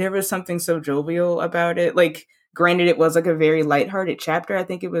 it's there was something so jovial about it. Like, granted, it was like a very lighthearted chapter. I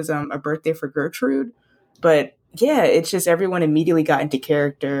think it was a birthday for Gertrude. But yeah, it's just everyone immediately got into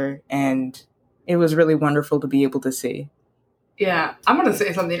character, and it was really wonderful to be able to see. Yeah, I'm going to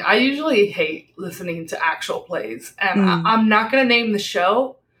say something. I usually hate listening to actual plays, and I'm not going to name the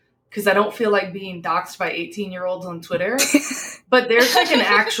show because I don't feel like being doxxed by 18-year-olds on Twitter. But there's like an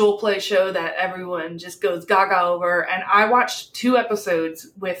actual play show that everyone just goes gaga over. And I watched 2 episodes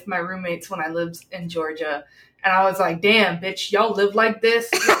with my roommates when I lived in Georgia. And I was like, damn, bitch, y'all live like this?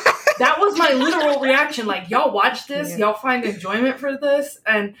 That was my literal reaction. Like, y'all watch this? Yeah. Y'all find enjoyment for this?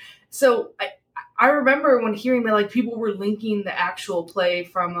 And so I remember when hearing that, like, people were linking the actual play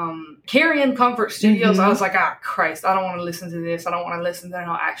from Carrion Comfort Studios. Mm-hmm. I was like, Christ, I don't want to listen to this. I don't want to listen to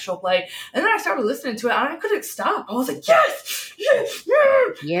no actual play. And then I started listening to it, and I couldn't stop. I was like, yes, yes,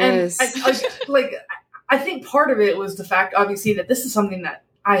 yes. And I think part of it was the fact, obviously, that this is something that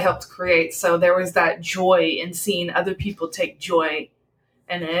I helped create. So there was that joy in seeing other people take joy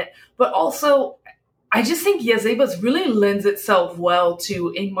in it, but also I just think Yazeba's really lends itself well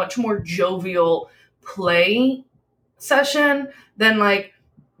to a much more jovial play session than like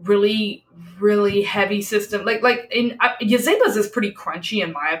really heavy system. Yazeba's is pretty crunchy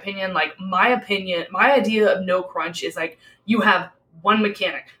in my opinion. My idea of no crunch is like you have one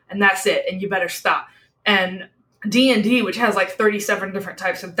mechanic and that's it, and you better stop. And D&D, which has like 37 different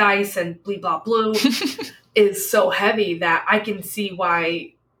types of dice and blee blah blue, is so heavy that I can see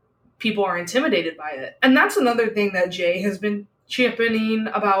why people are intimidated by it. And that's another thing that Jay has been championing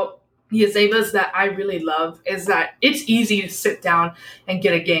about Yazeba's that I really love, is that it's easy to sit down and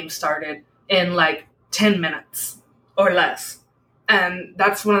get a game started in like 10 minutes or less. And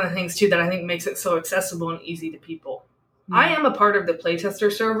that's one of the things too that I think makes it so accessible and easy to people. I am a part of the playtester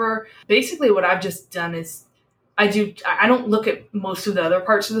server. Basically what I've just done is I don't look at most of the other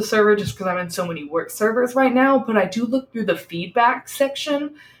parts of the server just because I'm in so many work servers right now, but I do look through the feedback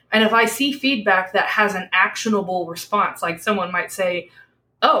section. And if I see feedback that has an actionable response, like someone might say,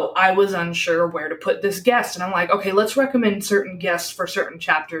 oh, I was unsure where to put this guest. And I'm like, okay, let's recommend certain guests for certain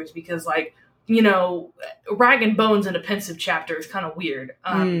chapters because, like, you know, Rag and Bones in a pensive chapter is kind of weird.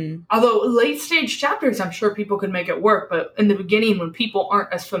 Although late stage chapters, I'm sure people could make it work. But in the beginning, when people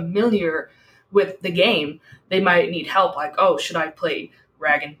aren't as familiar with the game, they might need help. Like, oh, should I play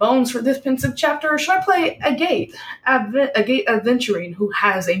Rag and Bones for this pensive chapter, or should I play a Gate Adventuring who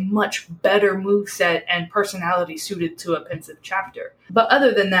has a much better moveset and personality suited to a pensive chapter? But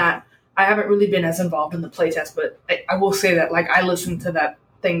other than that, I haven't really been as involved in the playtest, but I will say that like I listened to that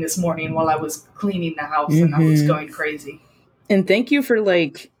thing this morning while I was cleaning the house and I was going crazy. And thank you for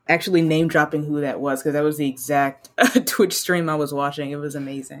like actually name dropping who that was, because that was the exact Twitch stream I was watching. It was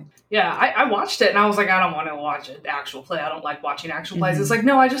amazing. Yeah, I watched it and I was like, I don't want to watch an actual play. I don't like watching actual plays. It's like,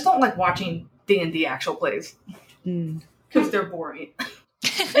 no, I just don't like watching D&D actual plays because they're boring.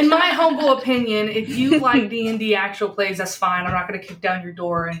 In my humble opinion, if you like D&D actual plays, that's fine. I'm not going to kick down your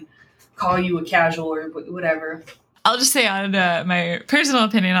door and call you a casual or whatever. I'll just say on my personal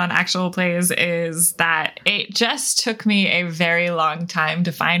opinion on actual plays is that it just took me a very long time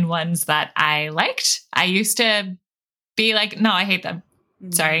to find ones that I liked. I used to be like, no, I hate them.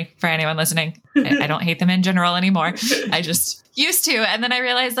 Sorry for anyone listening. I don't hate them in general anymore. I just used to. And then I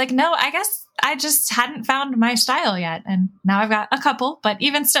realized like, no, I guess I just hadn't found my style yet. And now I've got a couple, but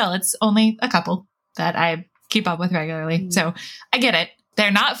even still, it's only a couple that I keep up with regularly. So I get it.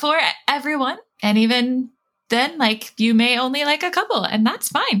 They're not for everyone. And even then, like, you may only like a couple, and that's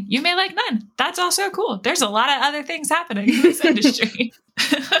fine. You may like none. That's also cool. There's a lot of other things happening in this industry.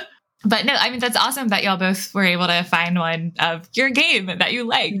 But no, I mean, that's awesome that y'all both were able to find one of your game that you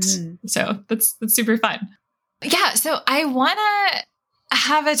liked. So that's super fun. Yeah, so I want to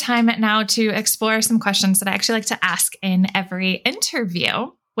have a time now to explore some questions that I actually like to ask in every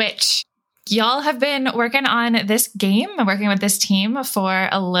interview, which y'all have been working on this game, working with this team for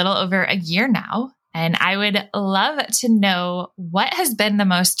a little over a year now. And I would love to know what has been the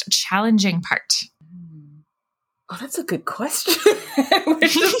most challenging part. Oh, that's a good question. We're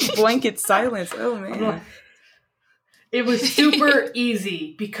just blanket silence. Oh, man. It was super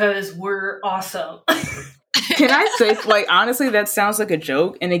easy because we're awesome. Can I say, like, honestly, that sounds like a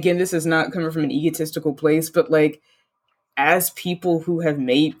joke. And again, this is not coming from an egotistical place, but like, as people who have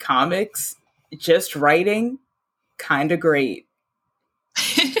made comics, just writing, kind of great.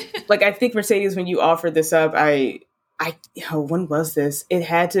 Like, I think, Mercedes, when you offered this up, when was this? It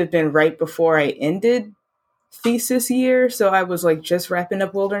had to have been right before I ended thesis year. So I was like just wrapping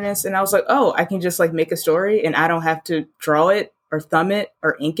up Wilderness, and I was like, oh, I can just like make a story and I don't have to draw it or thumb it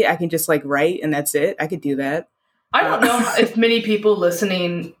or ink it. I can just like write and that's it. I could do that. I don't know if many people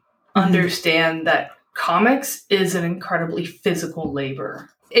listening understand that comics is an incredibly physical labor.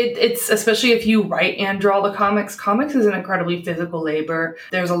 It's especially if you write and draw the comics. Comics is an incredibly physical labor.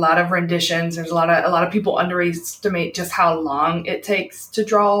 There's a lot of renditions. There's a lot of people underestimate just how long it takes to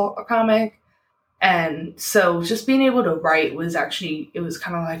draw a comic. And so just being able to write was actually, it was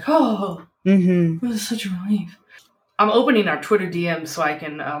kind of like, oh, it was such a relief. I'm opening our Twitter DM so I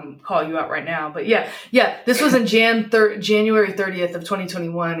can call you out right now. But yeah, this was in January 30th of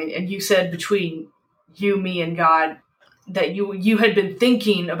 2021. And you said between you, me, and God that you had been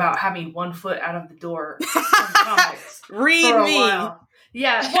thinking about having one foot out of the door from comics. Read me. While.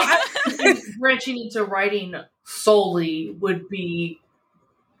 Yeah. Well, branching into writing solely would be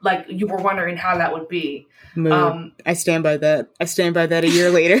like, you were wondering how that would be. I stand by that. I stand by that a year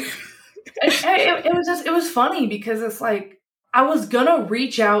later. It was funny because it's like, I was gonna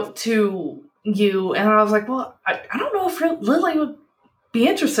reach out to you and I was like, well, I don't know if Lily would be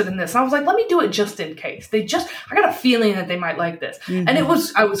interested in this. And I was like, let me do it just in case. I got a feeling that they might like this. Mm-hmm. And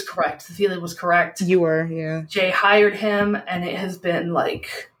I was correct. The feeling was correct. You were, yeah. Jay hired him, and it has been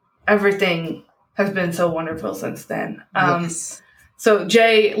like, everything has been so wonderful since then. Yes. So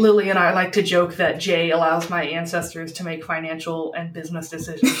Jay, Lily, and I like to joke that Jay allows my ancestors to make financial and business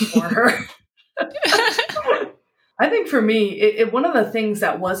decisions for her. I think for me, one of the things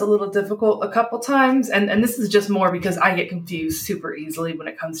that was a little difficult a couple times, and this is just more because I get confused super easily when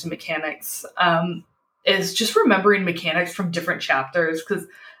it comes to mechanics, is just remembering mechanics from different chapters. Because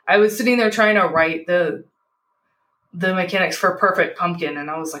I was sitting there trying to write the mechanics for Perfect Pumpkin, and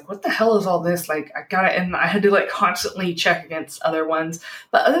I was like, what the hell is all this? Like, I got it, and I had to like constantly check against other ones.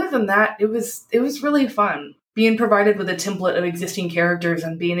 But other than that, it was really fun being provided with a template of existing characters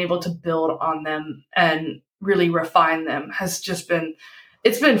and being able to build on them and really refine them has just been,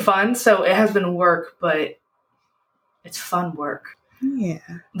 it's been fun. So it has been work, but it's fun work. Yeah.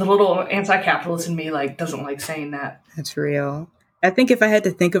 The little anti-capitalist in me like doesn't like saying that. That's real. I think if I had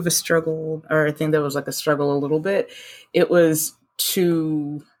to think of a struggle or a thing that was like a struggle a little bit, it was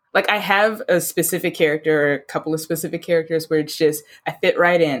to, like, I have a specific character, or a couple of specific characters where it's just, I fit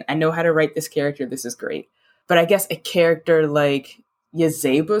right in. I know how to write this character. This is great. But I guess a character like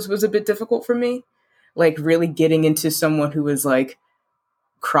Yazeba's was a bit difficult for me. Like really getting into someone who was like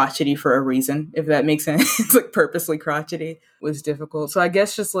crotchety for a reason, if that makes sense. It's like purposely crotchety was difficult. So I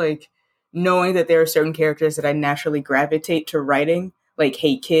guess just like knowing that there are certain characters that I naturally gravitate to writing, like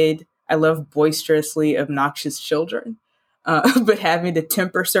Hey Kid, I love boisterously obnoxious children, but having to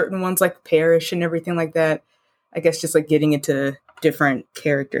temper certain ones like Parrish and everything like that, I guess just like getting into different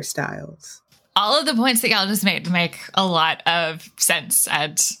character styles. All of the points that y'all just made make a lot of sense.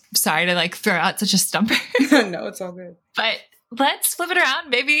 And sorry to like throw out such a stumper. No, it's all good. But let's flip it around.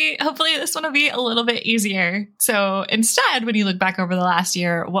 Maybe, hopefully this one will be a little bit easier. So instead, when you look back over the last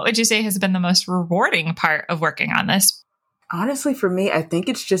year, what would you say has been the most rewarding part of working on this? Honestly, for me, I think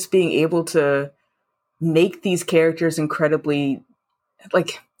it's just being able to make these characters incredibly,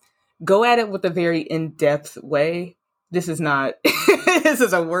 like, go at it with a very in-depth way. This is not, this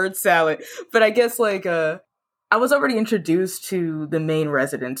is a word salad, but I guess like, I was already introduced to the main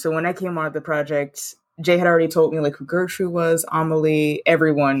resident. So when I came on the project, Jay had already told me like who Gertrude was, Amelie,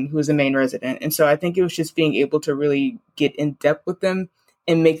 everyone who was a main resident. And so I think it was just being able to really get in depth with them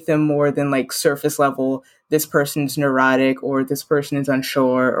and make them more than like surface level. This person's neurotic, or this person is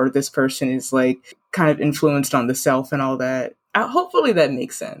unsure, or this person is like kind of influenced on the self and all that. Hopefully that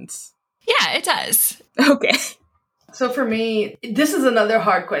makes sense. Yeah, it does. Okay. So for me, this is another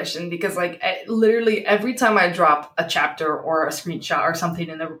hard question because like literally every time I drop a chapter or a screenshot or something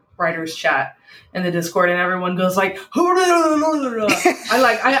in the writer's chat in the Discord and everyone goes like, I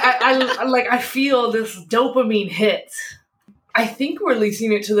feel this dopamine hit. I think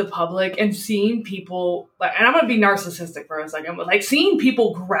releasing it to the public and seeing people, like, and I'm going to be narcissistic for a second, but like seeing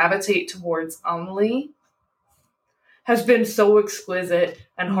people gravitate towards Amelie has been so exquisite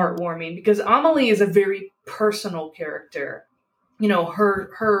and heartwarming because Amelie is a very personal character. You know,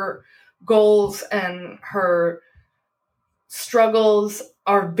 her goals and her struggles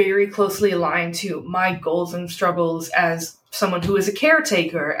are very closely aligned to my goals and struggles as someone who is a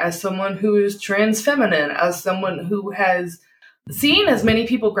caretaker, as someone who is trans feminine, as someone who has seen as many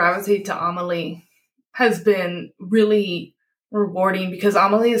people gravitate to Amelie has been really rewarding because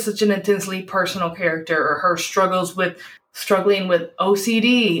Amelie is such an intensely personal character, or her struggling with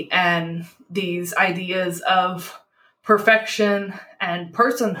OCD and these ideas of perfection and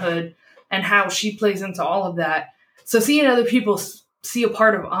personhood and how she plays into all of that. So seeing other people see a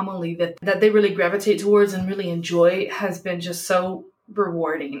part of Amelie that they really gravitate towards and really enjoy has been just so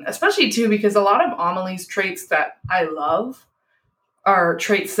rewarding, especially too because a lot of Amelie's traits that I love are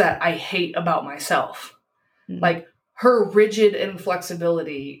traits that I hate about myself. Mm-hmm. Like her rigid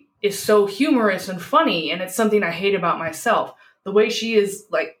inflexibility is so humorous and funny, and it's something I hate about myself. The way she is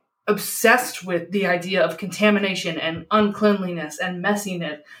like obsessed with the idea of contamination and uncleanliness and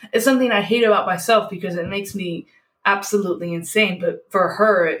messiness is something I hate about myself because it makes me absolutely insane. But for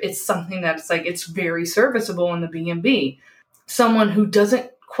her, it's something that's like, it's very serviceable in the B&B. Someone who doesn't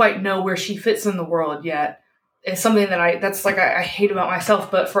quite know where she fits in the world yet is something that I hate about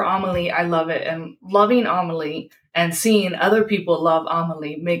myself. But for Amelie, I love it. And loving Amelie and seeing other people love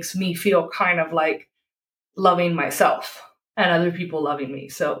Amelie makes me feel kind of like loving myself and other people loving me.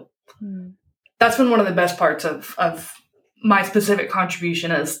 So that's been one of the best parts of my specific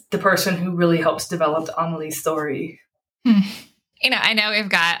contribution as the person who really helps develop Amelie's story. You know, I know we've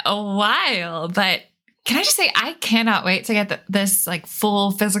got a while, but can I just say I cannot wait to get this like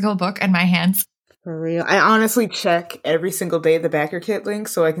full physical book in my hands. For real. I honestly check every single day the BackerKit link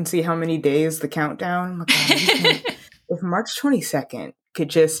so I can see how many days the countdown. Like, if March 22nd could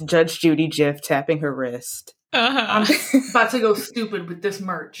just Judge Judy GIF tapping her wrist. I'm about to go stupid with this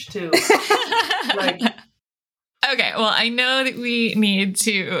merch, too. Like, okay, well, I know that we need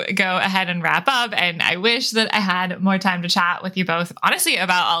to go ahead and wrap up, and I wish that I had more time to chat with you both, honestly,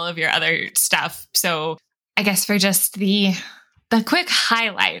 about all of your other stuff. So I guess for just the quick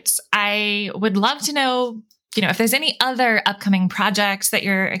highlights, I would love to know, if there's any other upcoming projects that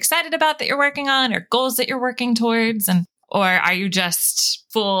you're excited about that you're working on or goals that you're working towards, or are you just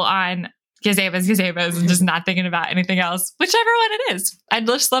full on gazebas and just not thinking about anything else, whichever one it is. I'd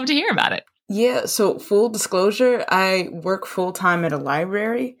just love to hear about it. Yeah, so full disclosure, I work full-time at a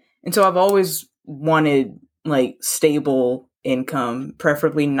library, and so I've always wanted like stable income,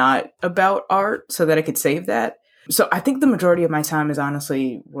 preferably not about art, so that I could save that. So I think the majority of my time is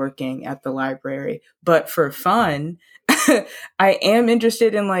honestly working at the library. But for fun, I am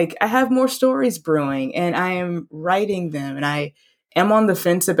interested in I have more stories brewing and I am writing them. And I am on the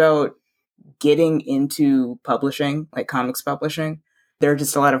fence about getting into publishing, like comics publishing. There are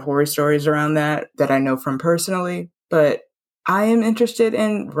just a lot of horror stories around that I know from personally. But I am interested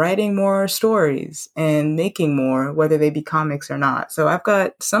in writing more stories and making more, whether they be comics or not. So I've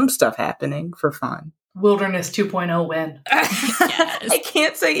got some stuff happening for fun. Wilderness 2.0 win. Yes. I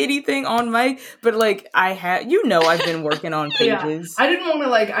can't say anything on mic, but I've been working on pages. Yeah. I didn't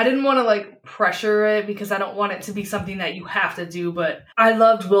want to pressure it because I don't want it to be something that you have to do, but I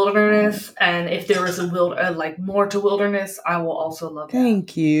loved Wilderness, and if there was more to Wilderness, I will also love that.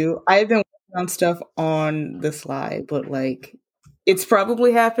 Thank you. I've been working on stuff on the slide, but it's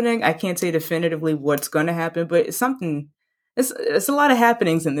probably happening. I can't say definitively what's going to happen, but it's something. It's a lot of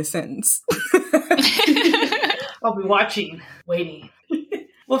happenings in this sentence. I'll be watching, waiting.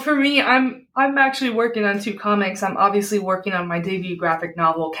 Well, for me, I'm actually working on 2 comics. I'm obviously working on my debut graphic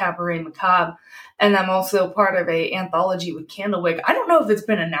novel, Cabaret Macabre, and I'm also part of a anthology with Candlewick. I don't know if it's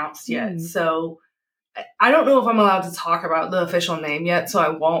been announced yet, so I don't know if I'm allowed to talk about the official name yet, so I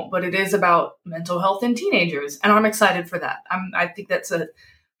won't, but it is about mental health in teenagers, and I'm excited for that. I think that's a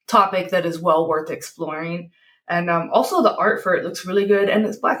topic that is well worth exploring. And also the art for it looks really good, and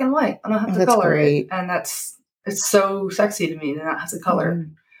it's black and white. I don't have to color it, and it's so sexy to me to not have to color.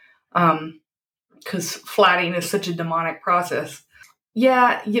 Because flatting is such a demonic process.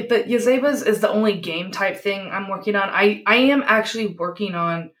 Yeah, but Yazebas is the only game type thing I'm working on. I am actually working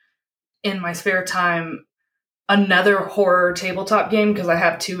on, in my spare time, another horror tabletop game, because I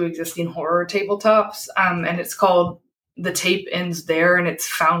have 2 existing horror tabletops, and it's called The Tape Ends There, and it's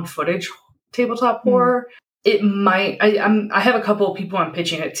found footage tabletop horror. It might. I have a couple of people I'm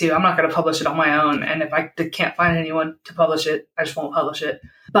pitching it to. I'm not going to publish it on my own, and if I can't find anyone to publish it, I just won't publish it.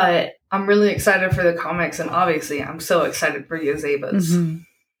 But I'm really excited for the comics, and obviously, I'm so excited for Yazebas. Mm-hmm.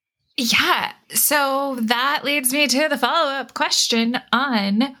 Yeah. So that leads me to the follow-up question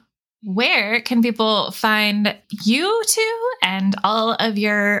on where can people find you 2 and all of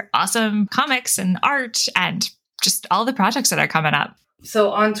your awesome comics and art and just all the projects that are coming up.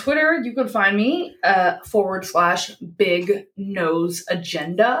 So on Twitter, you can find me /Big Nose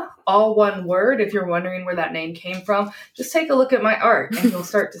Agenda, all one word. If you're wondering where that name came from, just take a look at my art and you'll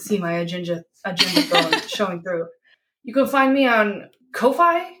start to see my agenda showing through. You can find me on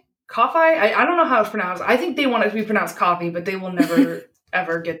Ko-Fi. I don't know how it's pronounced. I think they want it to be pronounced coffee, but they will never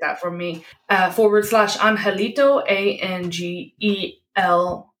ever get that from me. /Angelito,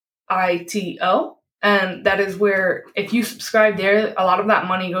 ANGELITO. And that is where, if you subscribe there, a lot of that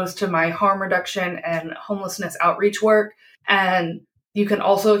money goes to my harm reduction and homelessness outreach work. And you can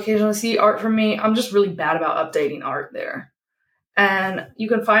also occasionally see art from me. I'm just really bad about updating art there. And you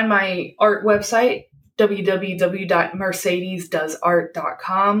can find my art website,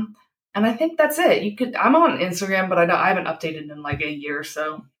 www.mercedesdoesart.com. And I think that's it. I'm on Instagram, but I haven't updated in a year,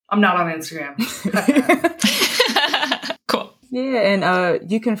 so I'm not on Instagram. Cool. Yeah,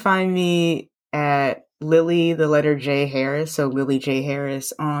 and you can find me at Lily, the letter J Harris, so Lily J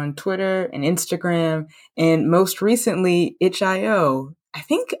Harris on Twitter and Instagram, and most recently itch.io. I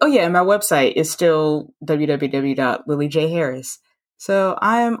think, and my website is still www.lilyjharris. So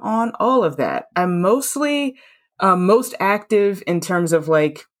I am on all of that. I'm mostly most active in terms of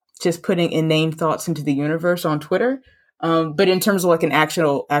just putting inane thoughts into the universe on Twitter. But in terms of an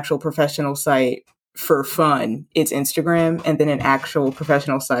actual professional site for fun, it's Instagram, and then an actual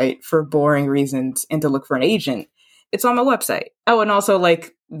professional site for boring reasons and to look for an agent, it's on my website. Oh, and also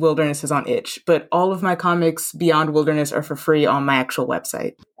Wilderness is on itch, but all of my comics beyond Wilderness are for free on my actual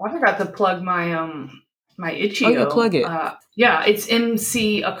website. I forgot to plug my my itch.io. Oh, yeah, plug it. Yeah, it's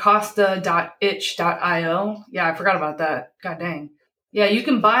mcacosta.itch.io. Yeah, I forgot about that. God dang. Yeah, you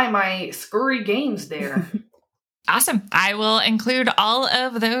can buy my Scurry games there. Awesome. I will include all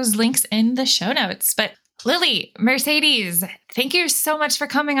of those links in the show notes. But Lily, Mercedes, thank you so much for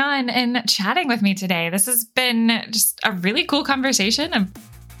coming on and chatting with me today. This has been just a really cool conversation. I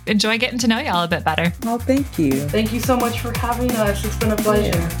enjoy getting to know y'all a bit better. Oh, thank you. Thank you so much for having us. It's been a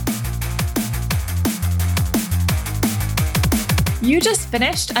pleasure. Yeah. You just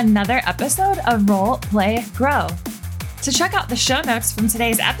finished another episode of Roll, Play, Grow. To check out the show notes from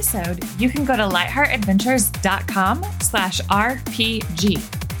today's episode, you can go to lightheartadventures.com/RPG.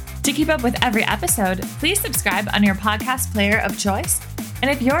 To keep up with every episode, please subscribe on your podcast player of choice. And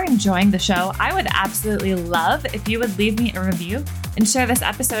if you're enjoying the show, I would absolutely love if you would leave me a review and share this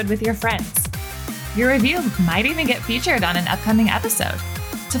episode with your friends. Your review might even get featured on an upcoming episode.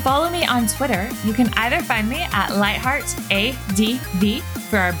 To follow me on Twitter, you can either find me at lightheartadv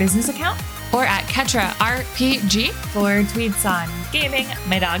for our business account or at KetraRPG for tweets on gaming,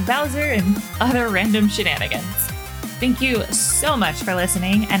 my dog Bowser, and other random shenanigans. Thank you so much for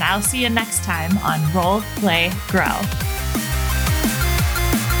listening, and I'll see you next time on Roll, Play, Grow.